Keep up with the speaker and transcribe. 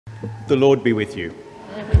The Lord be with you.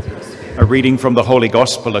 A reading from the Holy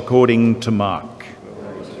Gospel according to Mark.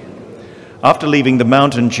 After leaving the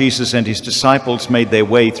mountain, Jesus and his disciples made their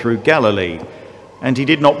way through Galilee, and he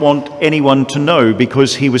did not want anyone to know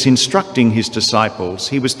because he was instructing his disciples.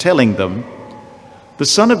 He was telling them, "The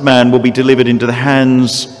Son of Man will be delivered into the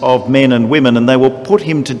hands of men and women, and they will put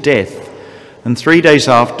him to death. And 3 days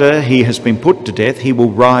after he has been put to death, he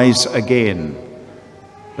will rise again."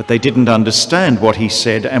 But they didn't understand what he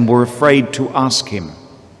said and were afraid to ask him.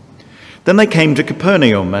 Then they came to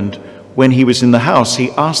Capernaum, and when he was in the house,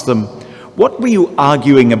 he asked them, "What were you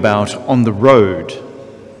arguing about on the road?"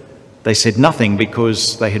 They said nothing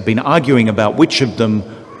because they had been arguing about which of them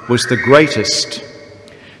was the greatest.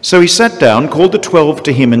 So he sat down, called the 12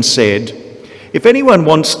 to him and said, "If anyone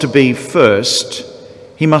wants to be first,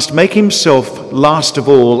 he must make himself last of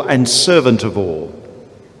all and servant of all."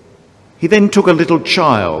 He then took a little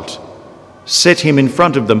child, set him in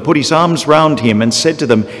front of them, put his arms round him and said to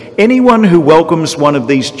them, "Anyone who welcomes one of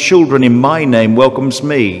these children in my name welcomes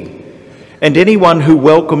me. And anyone who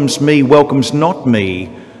welcomes me welcomes not me,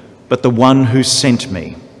 but the one who sent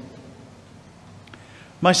me."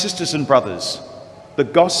 My sisters and brothers, the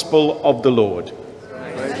Gospel of the Lord.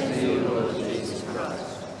 Praise to you, Lord Jesus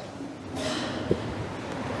Christ.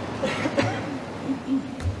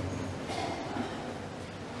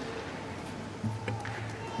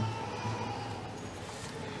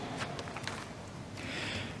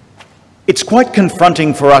 It's quite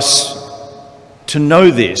confronting for us to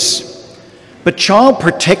know this, but child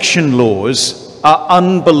protection laws are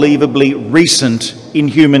unbelievably recent in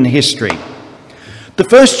human history. The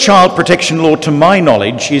first child protection law, to my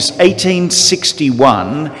knowledge, is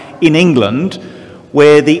 1861 in England,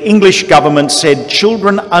 where the English government said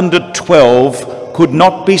children under 12 could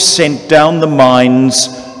not be sent down the mines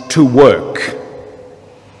to work.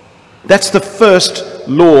 That's the first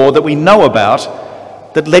law that we know about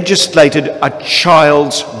that legislated a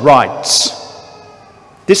child's rights.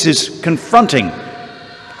 This is confronting,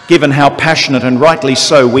 given how passionate and rightly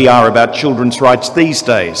so we are about children's rights these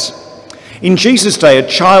days. In Jesus' day, a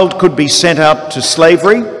child could be sent out to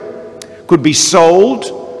slavery, could be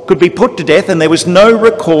sold, could be put to death, and there was no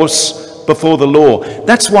recourse before the law.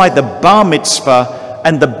 That's why the bar mitzvah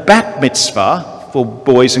and the bat mitzvah, for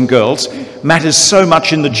boys and girls, matters so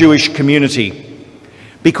much in the Jewish community,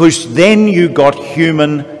 because then you got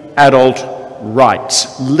human adult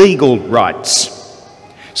rights, legal rights.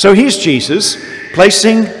 So here's Jesus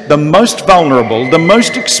placing the most vulnerable, the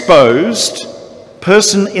most exposed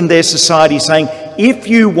person in their society, saying, if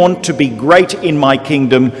you want to be great in my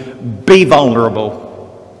kingdom, be vulnerable.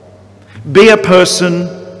 Be a person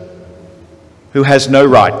who has no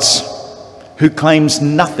rights, who claims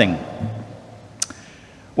nothing.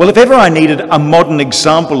 Well, if ever I needed a modern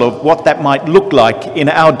example of what that might look like in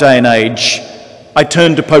our day and age, I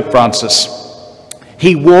turn to Pope Francis.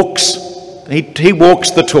 He walks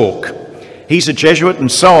the talk. He's a Jesuit and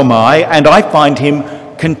so am I, and I find him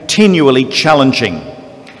continually challenging.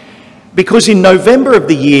 Because in November of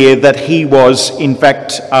the year that he was in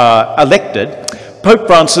fact elected, Pope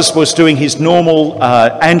Francis was doing his normal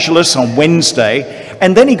Angelus on Wednesday,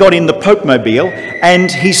 and then he got in the Pope-mobile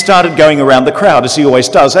and he started going around the crowd, as he always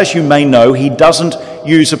does. As you may know, he doesn't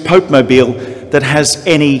use a Pope-mobile that has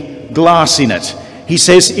any glass in it. He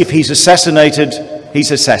says if he's assassinated,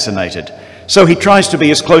 he's assassinated. So he tries to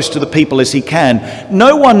be as close to the people as he can.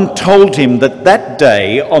 No one told him that that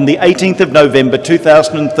day, on the 18th of November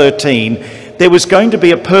 2013, there was going to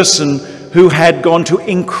be a person who had gone to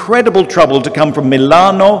incredible trouble to come from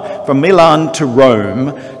Milan to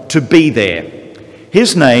Rome to be there.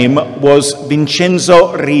 His name was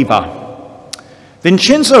Vincenzo Riva.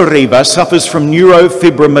 Vincenzo Riva suffers from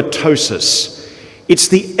neurofibromatosis. It's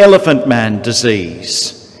the elephant man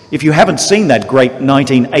disease. If you haven't seen that great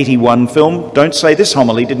 1981 film, don't say this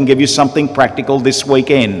homily didn't give you something practical this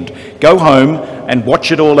weekend. Go home and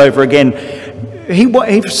watch it all over again. He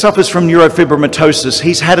suffers from neurofibromatosis.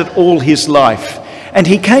 He's had it all his life. And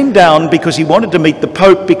he came down because he wanted to meet the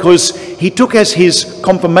Pope, because he took as his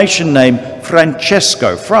confirmation name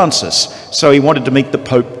Francesco, Francis. So he wanted to meet the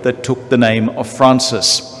Pope that took the name of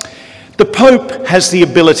Francis. The Pope has the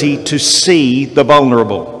ability to see the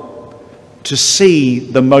vulnerable, to see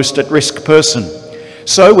the most at-risk person.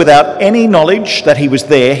 So without any knowledge that he was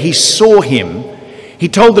there, he saw him. He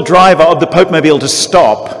told the driver of the Pope-mobile to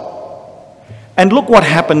stop. And look what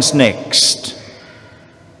happens next.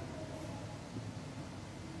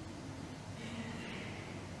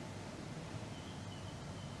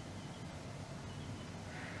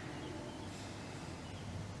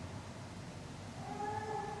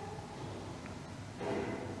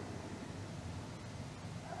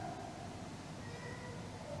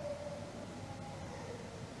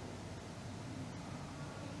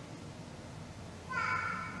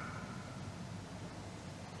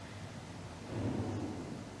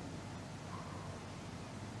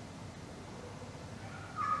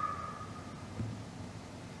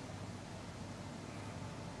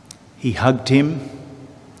 He hugged him,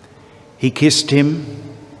 he kissed him,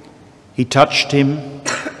 he touched him,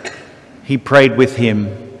 he prayed with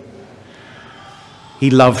him, he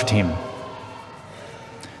loved him.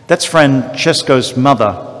 That's Francesco's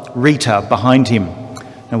mother, Rita, behind him.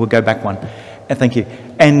 Now we'll go back one. Thank you.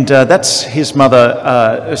 And that's his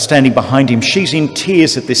mother standing behind him. She's in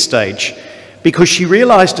tears at this stage because she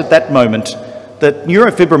realised at that moment that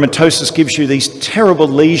neurofibromatosis gives you these terrible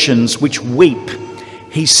lesions which weep.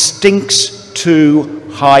 He stinks to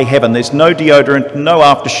high heaven. There's no deodorant, no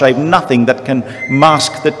aftershave, nothing that can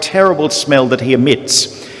mask the terrible smell that he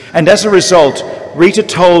emits. And as a result, Rita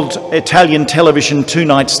told Italian television 2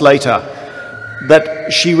 nights later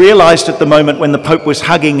that she realised at the moment when the Pope was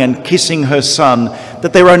hugging and kissing her son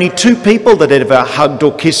that there were only 2 people that had ever hugged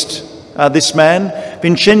or kissed this man.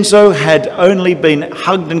 Vincenzo had only been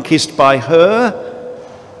hugged and kissed by her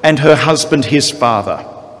and her husband, his father.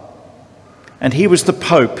 And he was the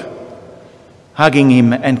Pope, hugging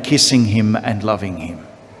him and kissing him and loving him.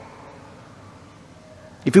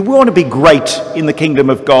 If you want to be great in the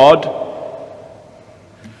kingdom of God,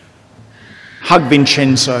 hug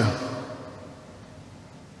Vincenzo.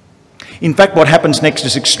 In fact, what happens next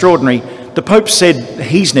is extraordinary. The Pope said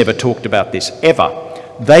he's never talked about this, ever.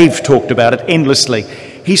 They've talked about it endlessly.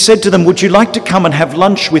 He said to them, would you like to come and have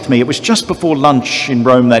lunch with me? It was just before lunch in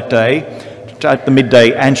Rome that day, at the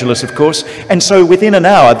midday Angelus, of course. And so within an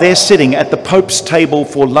hour, they're sitting at the Pope's table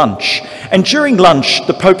for lunch. And during lunch,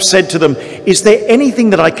 the Pope said to them, is there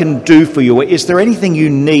anything that I can do for you? Is there anything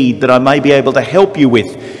you need that I may be able to help you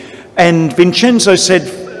with? And Vincenzo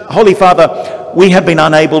said, Holy Father, we have been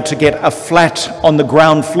unable to get a flat on the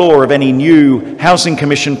ground floor of any new housing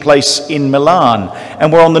commission place in Milan.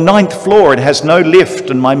 And we're on the 9th floor. It has no lift.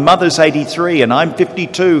 And my mother's 83 and I'm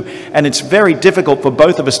 52. And it's very difficult for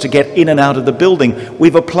both of us to get in and out of the building.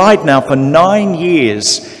 We've applied now for 9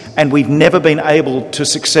 years and we've never been able to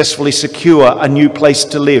successfully secure a new place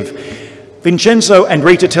to live. Vincenzo and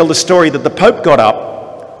Rita tell the story that the Pope got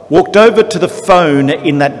up, walked over to the phone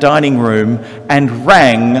in that dining room and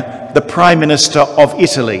rang the Prime Minister of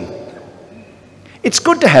Italy. It's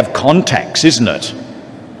good to have contacts, isn't it?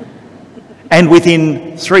 And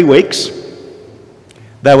within 3 weeks,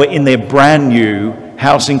 they were in their brand new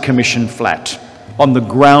housing commission flat on the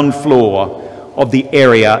ground floor of the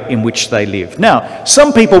area in which they live. Now,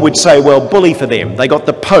 some people would say, well, bully for them. They got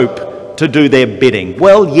the Pope to do their bidding.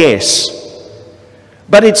 Well, yes.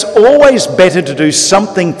 But it's always better to do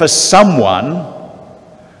something for someone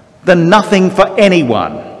than nothing for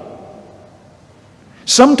anyone.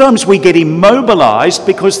 Sometimes we get immobilised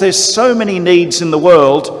because there's so many needs in the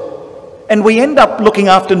world and we end up looking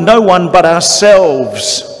after no one but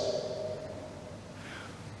ourselves.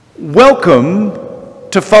 Welcome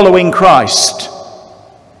to Following Christ,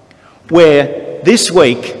 where this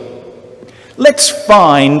week, let's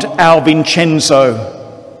find our Vincenzo.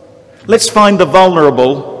 Let's find the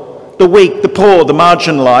vulnerable, the weak, the poor, the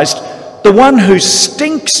marginalised, the one who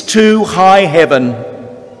stinks to high heaven.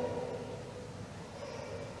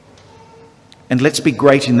 And let's be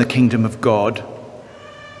great in the kingdom of God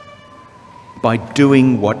by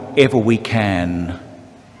doing whatever we can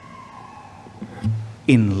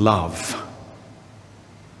in love.